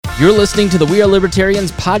You're listening to the We Are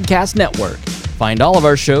Libertarians Podcast Network. Find all of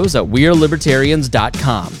our shows at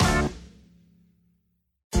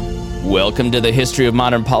wearelibertarians.com. Welcome to the History of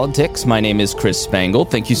Modern Politics. My name is Chris Spangle.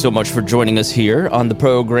 Thank you so much for joining us here on the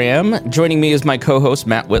program. Joining me is my co-host,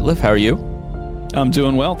 Matt Whitliff. How are you? I'm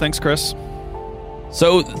doing well. Thanks, Chris.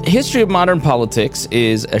 So, History of Modern Politics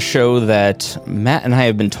is a show that Matt and I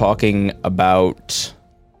have been talking about,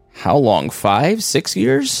 how long? 5, 6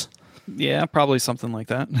 years? Yeah, probably something like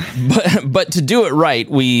that. But to do it right,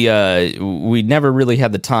 we never really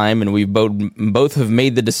had the time, and we both have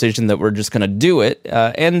made the decision that we're just going to do it.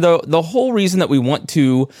 And the whole reason that we want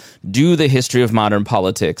to do the history of modern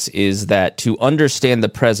politics is that to understand the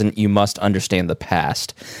present, you must understand the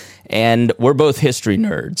past. And we're both history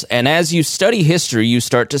nerds. And as you study history, you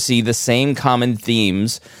start to see the same common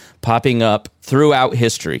themes popping up throughout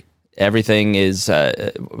history. Everything is,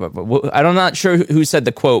 I'm not sure who said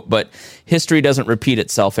the quote, but history doesn't repeat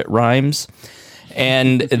itself, it rhymes.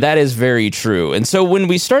 And that is very true. And so when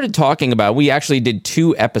we started talking about, we actually did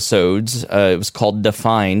 2 episodes. It was called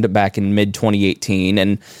Defined back in mid-2018.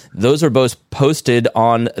 And those are both posted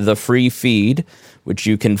on the free feed, which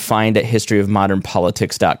you can find at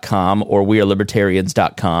historyofmodernpolitics.com or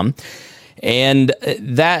wearelibertarians.com. And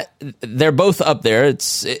that they're both up there.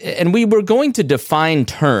 And we were going to define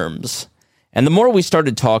terms. And the more we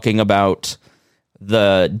started talking about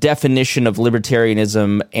the definition of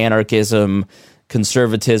libertarianism, anarchism,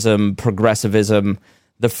 conservatism, progressivism,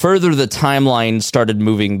 the further the timeline started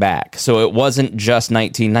moving back. So it wasn't just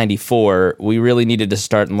 1994. We really needed to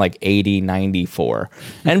start in like 80, 94,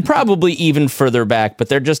 and probably even further back. But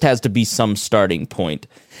there just has to be some starting point.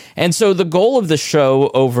 And so the goal of the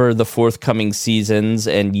show over the forthcoming seasons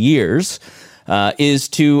and years is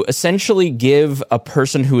to essentially give a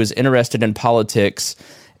person who is interested in politics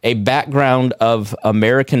a background of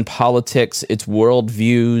American politics, its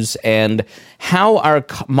worldviews, and how our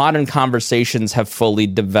modern conversations have fully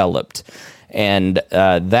developed. And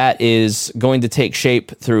that is going to take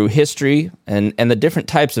shape through history and the different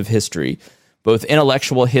types of history, both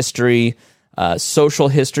intellectual history, social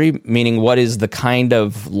history, meaning what is the kind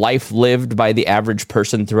of life lived by the average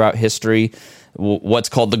person throughout history, what's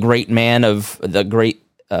called the great man of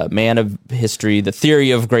history, the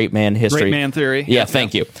theory of great man history. Great man theory. Yeah,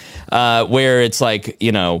 thank you. Where it's like,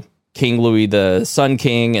 King Louis the Sun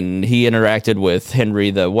King, and he interacted with Henry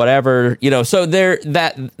the whatever, so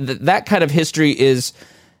that kind of history is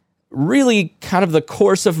really kind of the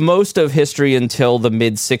course of most of history until the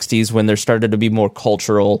mid-60s, when there started to be more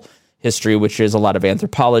cultural history, which is a lot of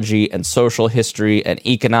anthropology and social history and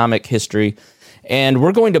economic history. And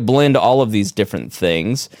we're going to blend all of these different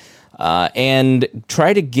things and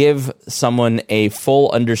try to give someone a full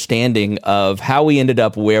understanding of how we ended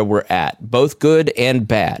up where we're at, both good and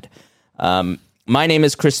bad. My name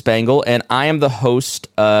is Chris Spangle, and I am the host.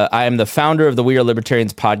 I am the founder of the We Are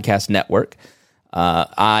Libertarians Podcast Network.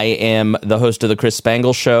 I am the host of the Chris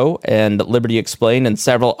Spangle Show and Liberty Explained and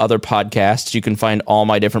several other podcasts. You can find all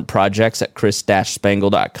my different projects at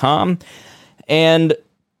chris-spangle.com. And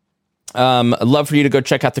I'd love for you to go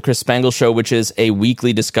check out the Chris Spangle Show, which is a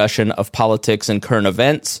weekly discussion of politics and current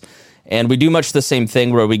events. And we do much the same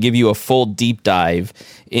thing, where we give you a full deep dive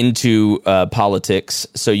into politics,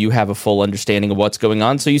 so you have a full understanding of what's going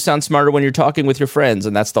on, so you sound smarter when you're talking with your friends.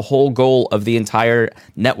 And that's the whole goal of the entire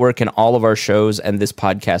network and all of our shows and this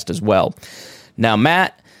podcast as well. Now,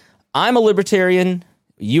 Matt, I'm a libertarian.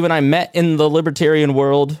 You and I met in the libertarian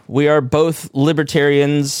world. We are both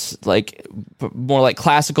libertarians, more like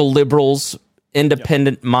classical liberals,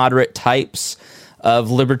 independent, moderate types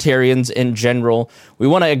of libertarians in general. We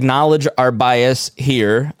want to acknowledge our bias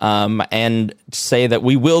here and say that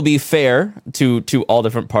we will be fair to all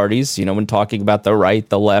different parties, when talking about the right,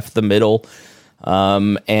 the left, the middle,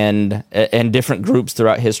 and different groups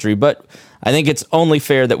throughout history. But I think it's only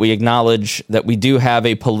fair that we acknowledge that we do have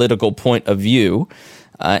a political point of view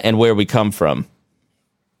and where we come from.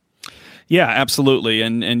 Yeah, absolutely.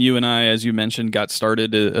 And you and I, as you mentioned, got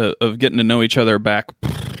started of getting to know each other back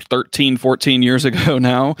 13, 14 years ago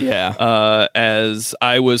now. Yeah. As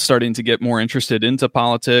I was starting to get more interested into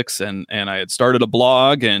politics, and I had started a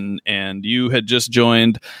blog, and you had just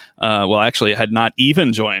joined, actually had not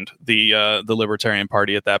even joined the Libertarian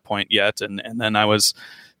Party at that point yet. And then I was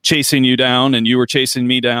chasing you down and you were chasing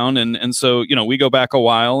me down. And so, we go back a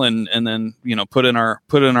while and then, put in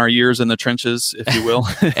our years in the trenches, if you will.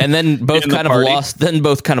 And then both kind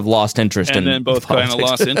of lost interest and then both politics. kind of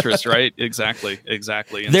lost interest, right? Exactly.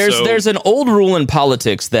 And there's an old rule in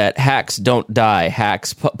politics that hacks don't die.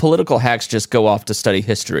 Political hacks just go off to study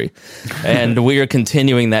history. And we are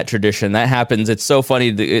continuing that tradition. That happens. It's so funny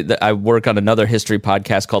that I work on another history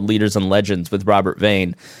podcast called Leaders and Legends with Robert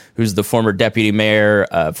Vane, who's the former deputy mayor,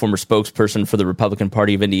 former spokesperson for the Republican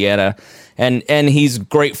Party of Indiana. And he's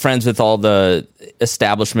great friends with all the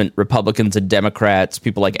establishment Republicans and Democrats,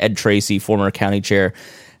 people like Ed Tracy, former county chair.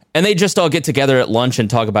 And they just all get together at lunch and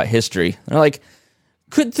talk about history. They're like,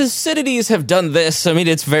 could Thucydides have done this? I mean,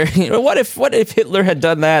 it's very, what if Hitler had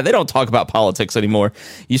done that? They don't talk about politics anymore.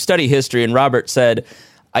 You study history. And Robert said,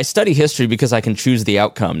 I study history because I can choose the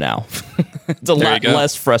outcome now. It's a lot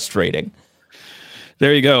less frustrating.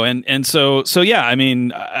 There you go. And so yeah, I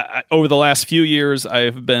mean, over the last few years,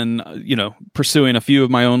 I've been, pursuing a few of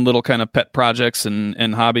my own little kind of pet projects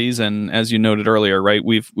and hobbies. And as you noted earlier, right,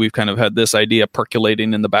 we've kind of had this idea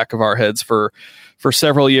percolating in the back of our heads for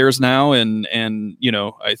several years now. And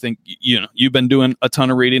I think, you've been doing a ton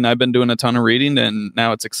of reading. I've been doing a ton of reading, and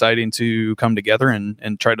now it's exciting to come together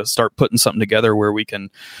and try to start putting something together where we can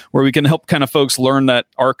help kind of folks learn that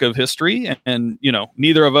arc of history. And,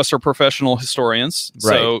 neither of us are professional historians.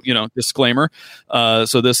 Right. So, disclaimer.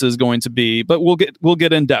 So this is going to be, but we'll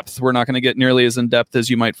get in depth. We're not going to get nearly as in depth as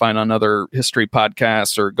you might find on other history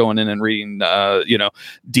podcasts or going in and reading,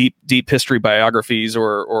 deep history biographies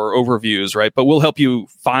or overviews. Right. But we'll help you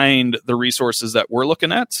find the resources that we're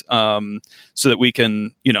looking at, so that we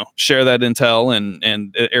can, share that intel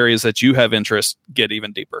and areas that you have interest get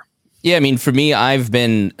even deeper. Yeah, I mean, for me, I've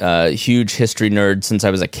been a huge history nerd since I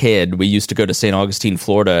was a kid. We used to go to St. Augustine,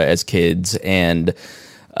 Florida as kids, and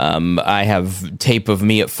I have tape of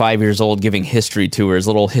me at 5 years old giving history tours,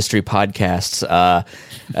 little history podcasts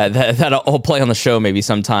that I'll play on the show maybe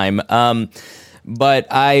sometime. But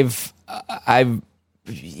I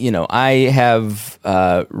have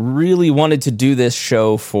really wanted to do this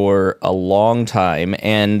show for a long time,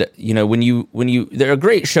 and when there are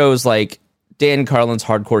great shows like Dan Carlin's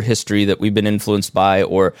Hardcore History that we've been influenced by,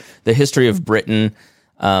 or the History of Britain.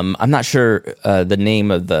 I'm not sure the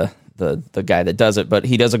name of the guy that does it, but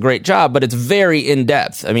he does a great job. But it's very in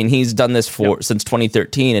depth. I mean, he's done this since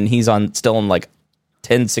 2013, and he's still on like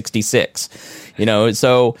 1066.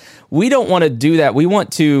 So we don't want to do that. We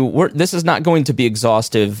want to. This is not going to be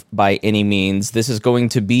exhaustive by any means. This is going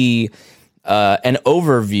to be an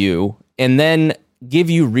overview, and then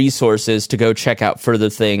give you resources to go check out further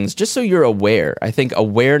things, just so you're aware. I think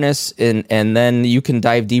awareness, and then you can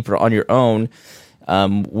dive deeper on your own.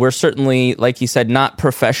 We're certainly, like you said, not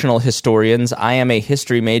professional historians. I am a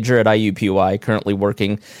history major at IUPUI, currently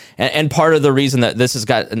working. And part of the reason that this has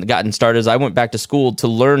gotten started is I went back to school to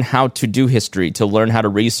learn how to do history, to learn how to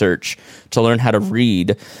research, to learn how to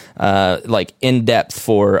read, like in depth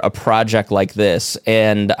for a project like this.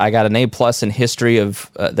 And I got an A+ in history of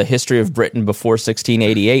the history of Britain before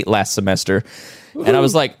 1688 last semester. Woo-hoo. And I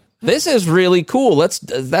was like, this is really cool.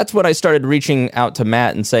 That's when I started reaching out to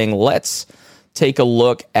Matt and saying, let's take a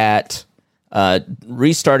look at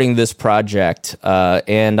restarting this project,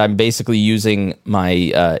 and I'm basically using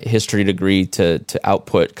my history degree to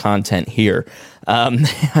output content here.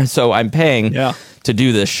 So I'm paying to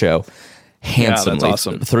do this show handsomely. Yeah, that's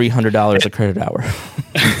awesome. $300 a credit hour.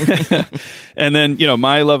 And then,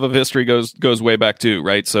 my love of history goes way back too,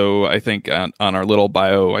 right? So I think on our little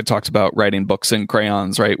bio, I talked about writing books in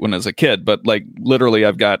crayons, right, when I was a kid. But like literally,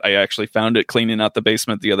 I actually found it cleaning out the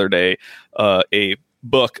basement the other day, a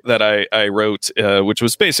book that I wrote, which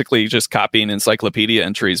was basically just copying encyclopedia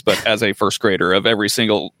entries, but as a first grader, of every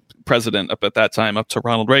single president up at that time, up to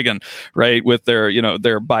Ronald Reagan, right, with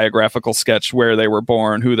their biographical sketch, where they were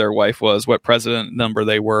born, who their wife was, what president number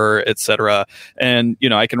they were, etc. And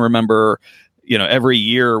I can remember every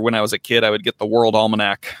year when I was a kid, I would get the World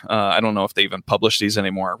Almanac. I don't know if they even publish these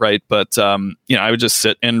anymore, right? But I would just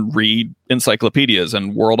sit and read encyclopedias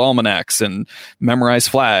and world almanacs and memorize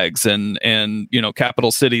flags and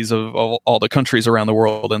capital cities of all the countries around the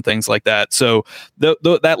world and things like that. So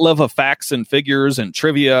that love of facts and figures and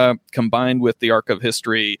trivia combined with the arc of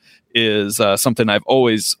history is something I've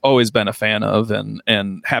always been a fan of,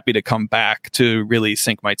 and happy to come back to really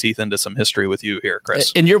sink my teeth into some history with you here,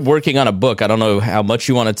 Chris. And you're working on a book. I don't know how much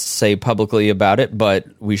you want to say publicly about it, but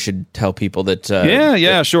we should tell people that.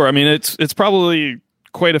 Yeah, sure. I mean, it's probably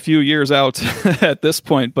quite a few years out at this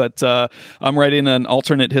point, but I'm writing an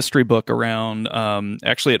alternate history book around.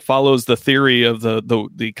 Actually, it follows the theory of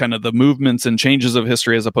the kind of the movements and changes of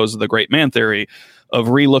history as opposed to the great man theory of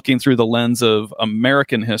relooking through the lens of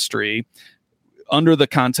American history under the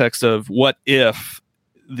context of what if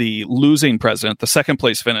the losing president, the second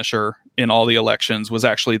place finisher in all the elections, was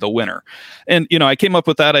actually the winner. And, I came up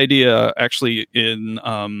with that idea actually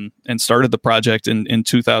and started the project in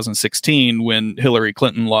 2016 when Hillary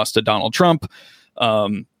Clinton lost to Donald Trump.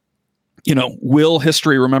 Will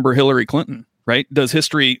history remember Hillary Clinton, right? Does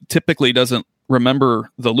history typically doesn't remember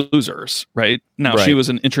the losers, right? Now, Right. She was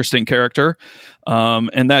an interesting character.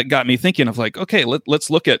 And that got me thinking of like, okay, let's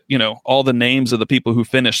look at, all the names of the people who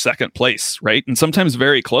finished second place, right? And sometimes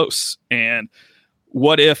very close. And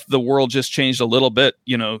what if the world just changed a little bit?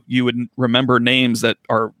 You would remember names that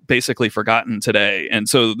are basically forgotten today. And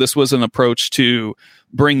so this was an approach to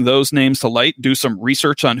bring those names to light, do some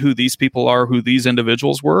research on who these people are, who these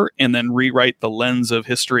individuals were, and then rewrite the lens of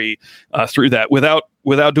history through that without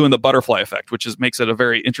doing the butterfly effect, which makes it a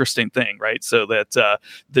very interesting thing, right? So that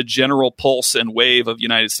the general pulse and wave of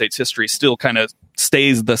United States history still kind of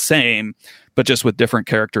stays the same, but just with different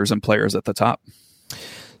characters and players at the top.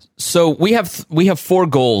 So we have 4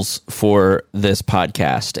 goals for this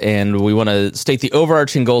podcast, and we want to state the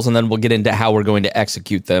overarching goals, and then we'll get into how we're going to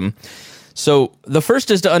execute them. So the first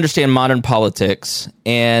is to understand modern politics,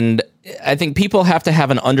 and I think people have to have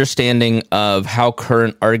an understanding of how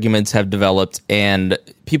current arguments have developed, and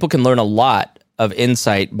people can learn a lot of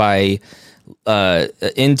insight into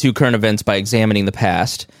current events by examining the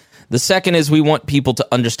past. The second is we want people to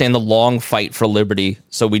understand the long fight for liberty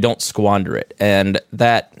so we don't squander it. And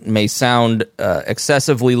that may sound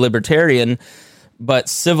excessively libertarian, but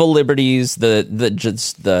civil liberties,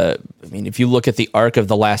 if you look at the arc of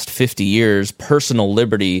the last 50 years, personal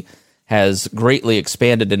liberty has greatly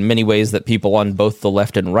expanded in many ways that people on both the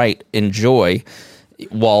left and right enjoy,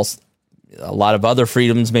 whilst a lot of other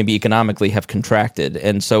freedoms, maybe economically, have contracted.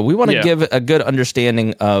 And so we want to give a good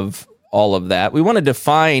understanding of all of that. We want to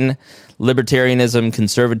define libertarianism,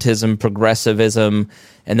 conservatism, progressivism,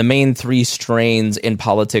 and the main 3 strains in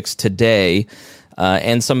politics today,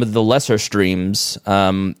 and some of the lesser streams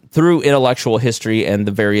through intellectual history and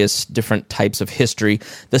the various different types of history.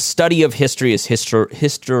 The study of history is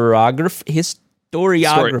historiography.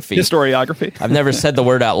 Historiography. I've never said the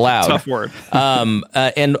word out loud. Tough word. And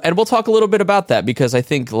we'll talk a little bit about that, because I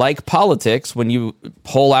think, like politics, when you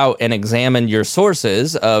pull out and examine your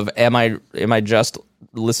sources of am I just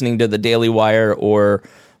listening to the Daily Wire or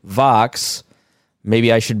Vox,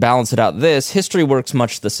 maybe I should balance it out. History works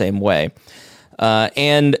much the same way.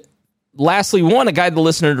 And lastly, we want to guide the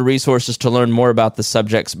listener to resources to learn more about the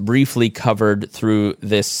subjects briefly covered through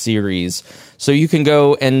this series. So you can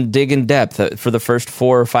go and dig in depth. For the first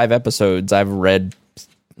 4 or 5 episodes, I've read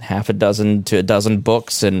half a dozen to a dozen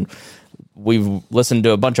books, and we've listened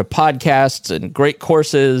to a bunch of podcasts and great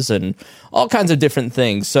courses and all kinds of different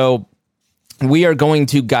things. So we are going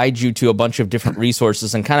to guide you to a bunch of different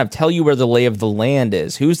resources and kind of tell you where the lay of the land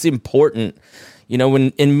is. Who's important?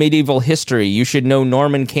 In medieval history, you should know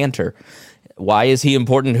Norman Cantor. Why is he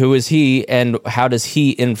important? Who is he? And how does he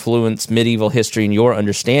influence medieval history and your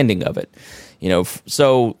understanding of it?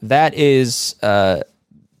 So that is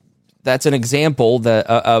that's an example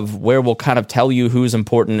of where we'll kind of tell you who's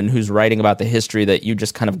important and who's writing about the history that you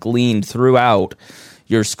just kind of gleaned throughout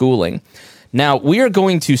your schooling. Now, we are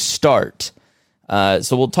going to start.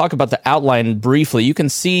 So we'll talk about the outline briefly. You can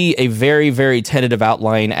see a very, very tentative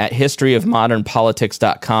outline at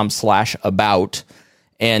historyofmodernpolitics.com/about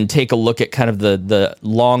and take a look at kind of the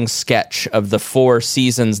long sketch of the 4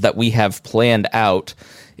 seasons that we have planned out.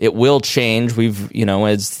 It will change.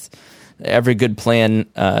 As every good plan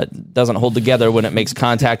doesn't hold together when it makes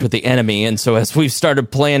contact with the enemy. And so as we've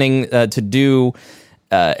started planning to do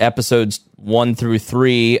episodes 1 through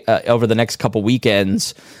 3 over the next couple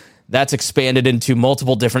weekends, that's expanded into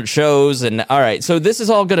multiple different shows. And all right, so this is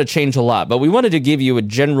all going to change a lot, but we wanted to give you a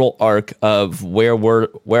general arc of where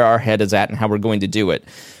our head is at and how we're going to do it.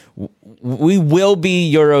 We will be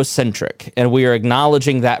Eurocentric, and we are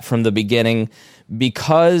acknowledging that from the beginning,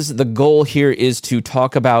 because the goal here is to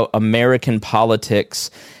talk about American politics,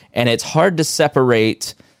 and it's hard to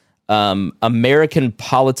separate American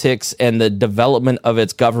politics and the development of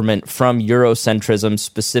its government from Eurocentrism,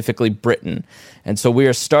 specifically Britain. And so we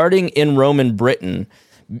are starting in Roman Britain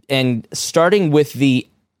and starting with the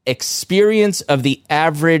experience of the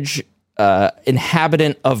average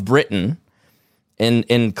inhabitant of Britain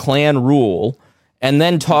in clan rule, and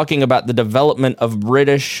then talking about the development of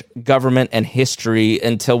British government and history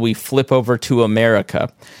until we flip over to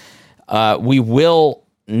America. We will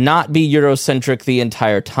not be Eurocentric the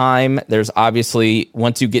entire time. There's obviously,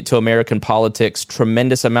 once you get to American politics,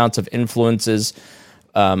 tremendous amounts of influences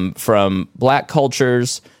from black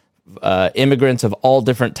cultures, immigrants of all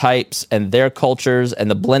different types and their cultures, and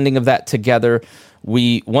the blending of that together.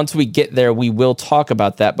 Once we get there, we will talk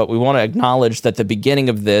about that, but we want to acknowledge that the beginning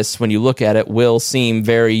of this, when you look at it, will seem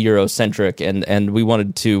very Eurocentric, and we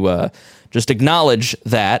wanted to just acknowledge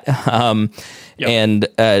that and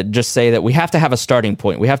just say that we have to have a starting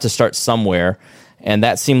point. We have to start somewhere, and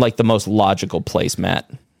that seemed like the most logical place, Matt.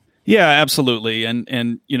 Yeah, absolutely.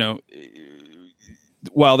 And you know,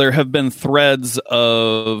 while there have been threads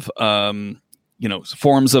of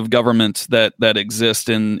forms of government that exist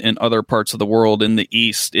in other parts of the world, in the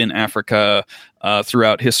East, in Africa,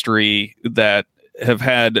 throughout history, that have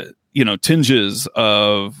had tinges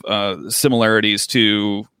of similarities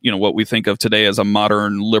to what we think of today as a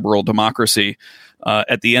modern liberal democracy.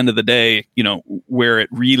 At the end of the day, where it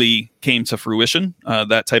really came to fruition,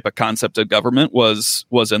 that type of concept of government was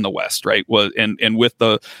in the West, right? And with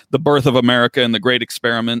the birth of America and the Great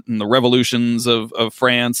Experiment and the revolutions of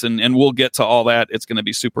France, and we'll get to all that. It's going to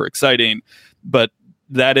be super exciting, but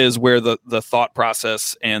that is where the thought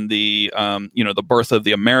process and the the birth of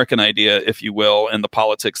the American idea, if you will, and the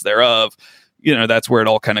politics thereof, that's where it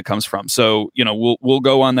all kind of comes from. So, we'll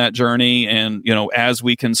go on that journey, and, as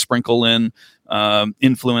we can sprinkle in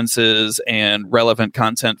influences and relevant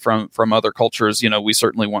content from other cultures, we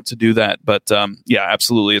certainly want to do that. But yeah,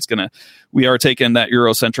 absolutely, we are taking that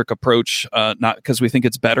Eurocentric approach, not because we think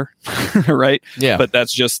it's better, right? Yeah. But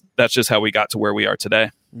that's just how we got to where we are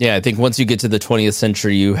today. Yeah, I think once you get to the 20th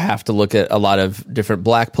century, you have to look at a lot of different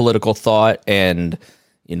black political thought, and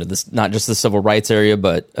this not just the civil rights area,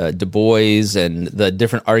 but Du Bois and the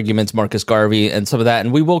different arguments, Marcus Garvey, and some of that,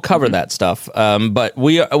 and we will cover that stuff. But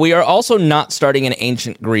we are also not starting in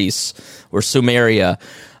ancient Greece or Sumeria,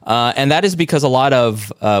 and that is because a lot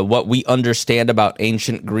of what we understand about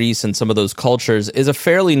ancient Greece and some of those cultures is a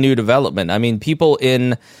fairly new development. I mean, people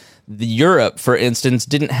in Europe, for instance,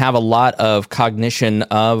 didn't have a lot of cognition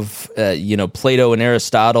of Plato and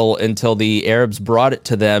Aristotle until the Arabs brought it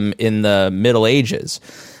to them in the Middle Ages,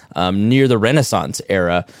 near the Renaissance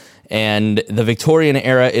era. And the Victorian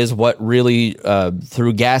era is what really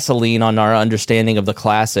threw gasoline on our understanding of the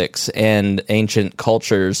classics and ancient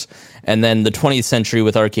cultures. And then the 20th century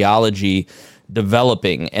with archaeology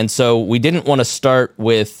developing. And so we didn't want to start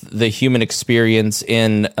with the human experience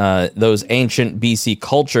in those ancient BC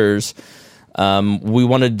cultures. We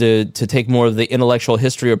wanted to take more of the intellectual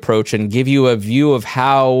history approach and give you a view of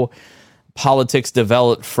how politics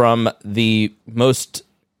developed from the most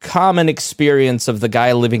common experience of the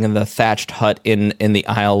guy living in the thatched hut in the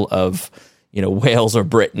Isle of Wales or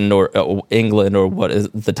Britain or England, or what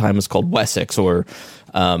at the time was called Wessex, or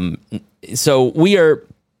so we are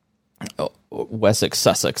Wessex,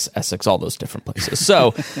 Sussex, Essex, all those different places.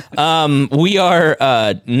 So we are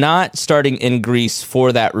not starting in Greece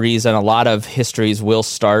for that reason. A lot of histories will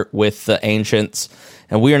start with the ancients,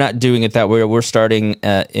 and we are not doing it that way. We're starting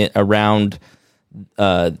around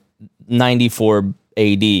 94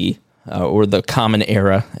 AD, or the Common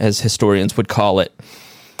Era, as historians would call it.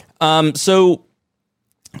 So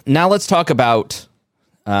now let's talk about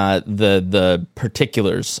the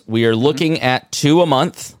particulars. We are looking at 2 a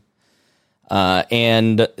month.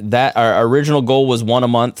 And that our original goal was 1 a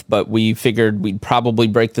month, but we figured we'd probably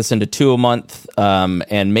break this into 2 a month,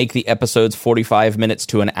 and make the episodes 45 minutes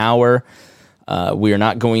to an hour. We are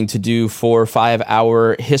not going to do 4 or 5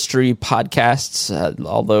 hour history podcasts,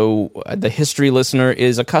 although the history listener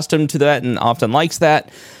is accustomed to that and often likes that.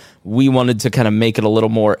 We wanted to kind of make it a little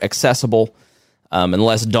more accessible. And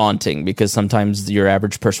less daunting, because sometimes your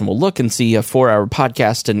average person will look and see a 4-hour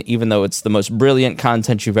podcast, and even though it's the most brilliant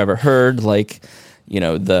content you've ever heard, like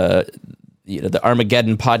the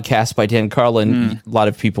Armageddon podcast by Dan Carlin, a lot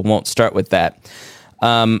of people won't start with that.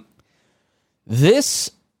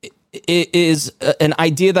 This is an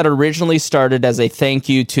idea that originally started as a thank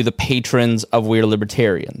you to the patrons of We're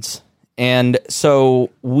Libertarians. And so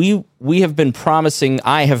I have been promising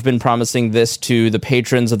this to the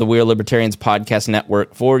patrons of the We're Libertarians podcast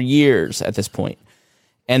network for years at this point.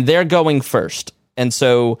 And they're going first. And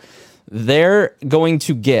so they're going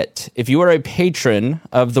to get, if you are a patron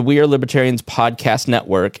of the We're Libertarians podcast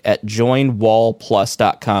network at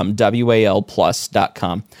joinwalplus.com,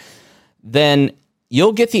 WAL+.com, then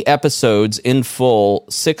you'll get the episodes in full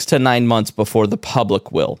 6 to 9 months before the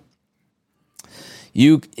public will.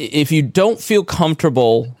 If you don't feel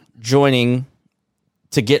comfortable joining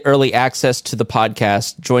to get early access to the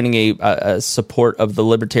podcast, joining a support of the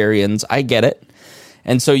Libertarians, I get it.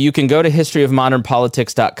 And so you can go to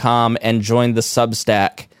historyofmodernpolitics.com and join the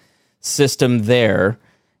Substack system there,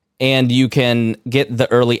 and you can get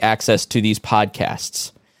the early access to these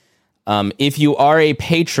podcasts. If you are a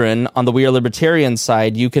patron on the We Are Libertarian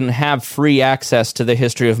side, you can have free access to the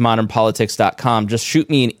historyofmodernpolitics.com. Just shoot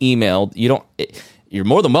me an email. You're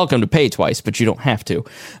more than welcome to pay twice, but you don't have to.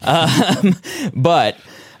 But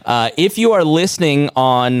if you are listening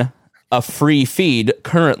on a free feed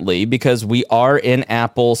currently, because we are in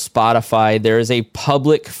Apple, Spotify, there is a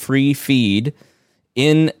public free feed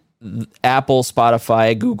in Apple,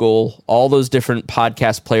 Spotify, Google, all those different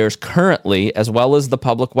podcast players currently, as well as the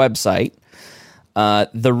public website.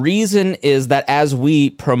 The reason is that as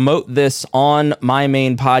we promote this on my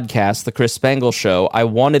main podcast, The Chris Spangle Show, I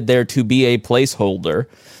wanted there to be a placeholder.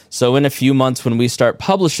 So in a few months, when we start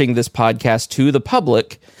publishing this podcast to the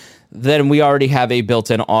public, then we already have a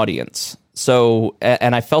built-in audience. So,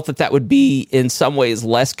 and I felt that would be in some ways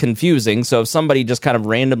less confusing. So if somebody just kind of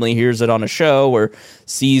randomly hears it on a show or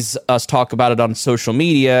sees us talk about it on social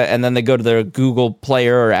media, and then they go to their Google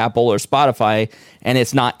Player or Apple or Spotify and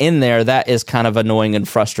it's not in there, that is kind of annoying and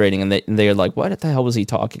frustrating. And they're like, what the hell was he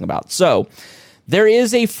talking about? So there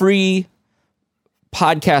is a free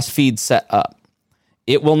podcast feed set up.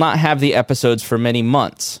 It will not have the episodes for many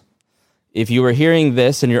months. If you are hearing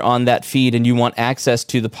this and you're on that feed and you want access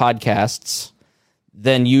to the podcasts,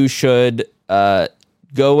 then you should go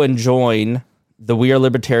and join the We Are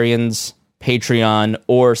Libertarians Patreon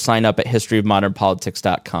or sign up at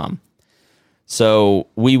historyofmodernpolitics.com. So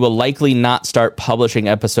we will likely not start publishing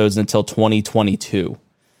episodes until 2022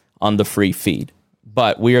 on the free feed.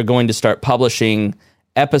 But we are going to start publishing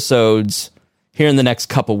episodes here in the next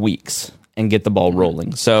couple weeks and get the ball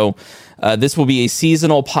rolling. So this will be a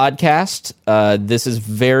seasonal podcast. This is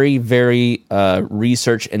very, very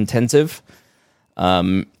research intensive.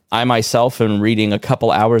 I myself am reading a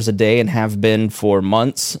couple hours a day and have been for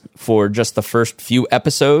months for just the first few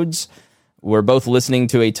episodes. We're both listening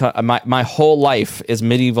to a ton. My whole life is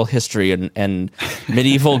medieval history and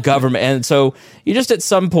medieval government. And so you just at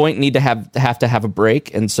some point need to have a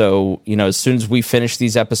break. And so, as soon as we finish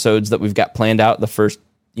these episodes that we've got planned out, the first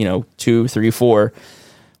 2, 3, 4,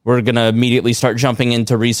 we're going to immediately start jumping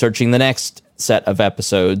into researching the next set of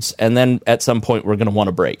episodes. And then at some point, we're going to want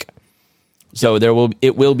a break. So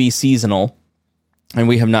it will be seasonal, and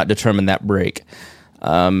we have not determined that break.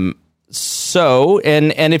 So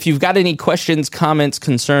if you've got any questions, comments,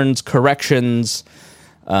 concerns, corrections,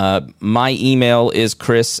 my email is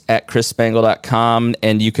chris@chrisspangle.com,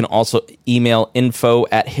 and you can also email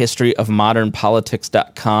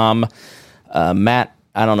info@historyofmodernpolitics.com. Matt,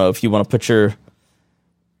 I don't know if you want to put your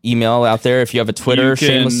email out there. If you have a Twitter,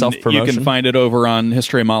 shameless self-promotion. You can find it over on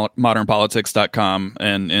historyofmodernpolitics.com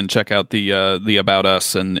and check out the About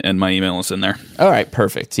Us, and my email is in there. All right,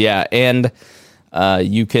 perfect. Yeah, and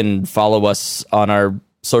you can follow us on our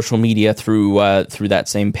social media through that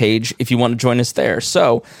same page if you want to join us there.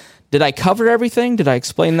 So, did I cover everything? Did I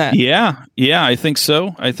explain that? Yeah, I think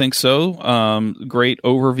so. Great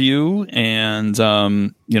overview, and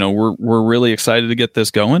we're really excited to get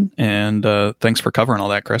this going. And thanks for covering all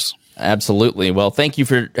that, Chris. Absolutely. Well, thank you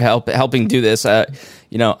for helping do this. I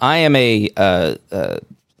am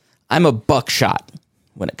I'm a buckshot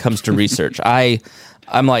when it comes to research. I'm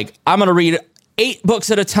going to read 8 books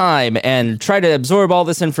at a time and try to absorb all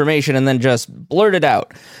this information and then just blurt it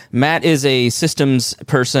out. Matt is a systems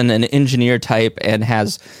person, an engineer type, and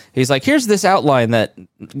he's like, here's this outline that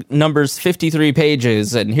numbers 53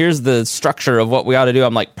 pages, and here's the structure of what we ought to do.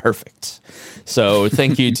 I'm like, perfect. So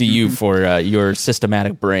thank you to you for your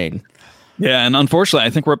systematic brain. Yeah, and unfortunately, I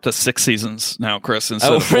think we're up to 6 seasons now, Chris,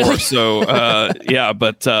 instead of 4. Really? So,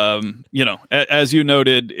 but as you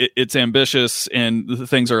noted, it's ambitious, and the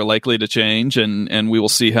things are likely to change, and we will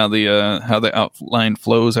see how the outline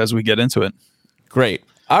flows as we get into it. Great.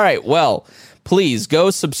 All right. Well, please go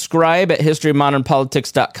subscribe at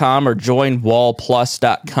historyofmodernpolitics.com or join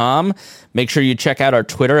wallplus.com. Make sure you check out our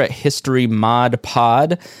Twitter at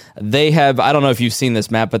HistoryModPod. They have, I don't know if you've seen this,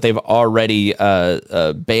 Matt, but they've already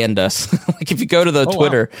banned us. Like if you go to the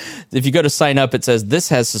Twitter, if you go to sign up, it says this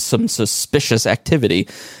has some suspicious activity.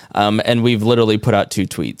 And we've literally put out 2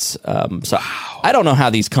 tweets. So I don't know how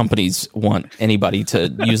these companies want anybody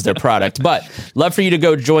to use their product, but love for you to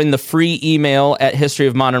go join the free email at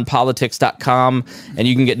historyofmodernpolitics.com, and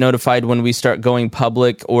you can get notified when we start going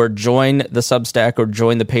public, or join the Substack or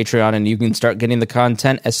join the Patreon, and you can start getting the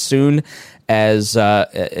content as soon as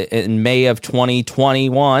in May of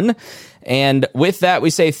 2021. And with that, we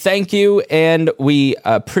say thank you, and we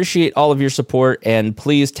appreciate all of your support. And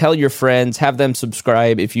please tell your friends, have them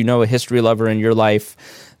subscribe if you know a history lover in your life.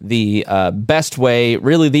 The best way,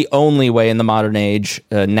 really the only way in the modern age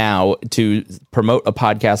now to promote a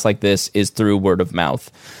podcast like this is through word of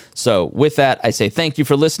mouth. So with that, I say thank you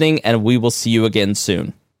for listening, and we will see you again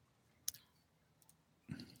soon.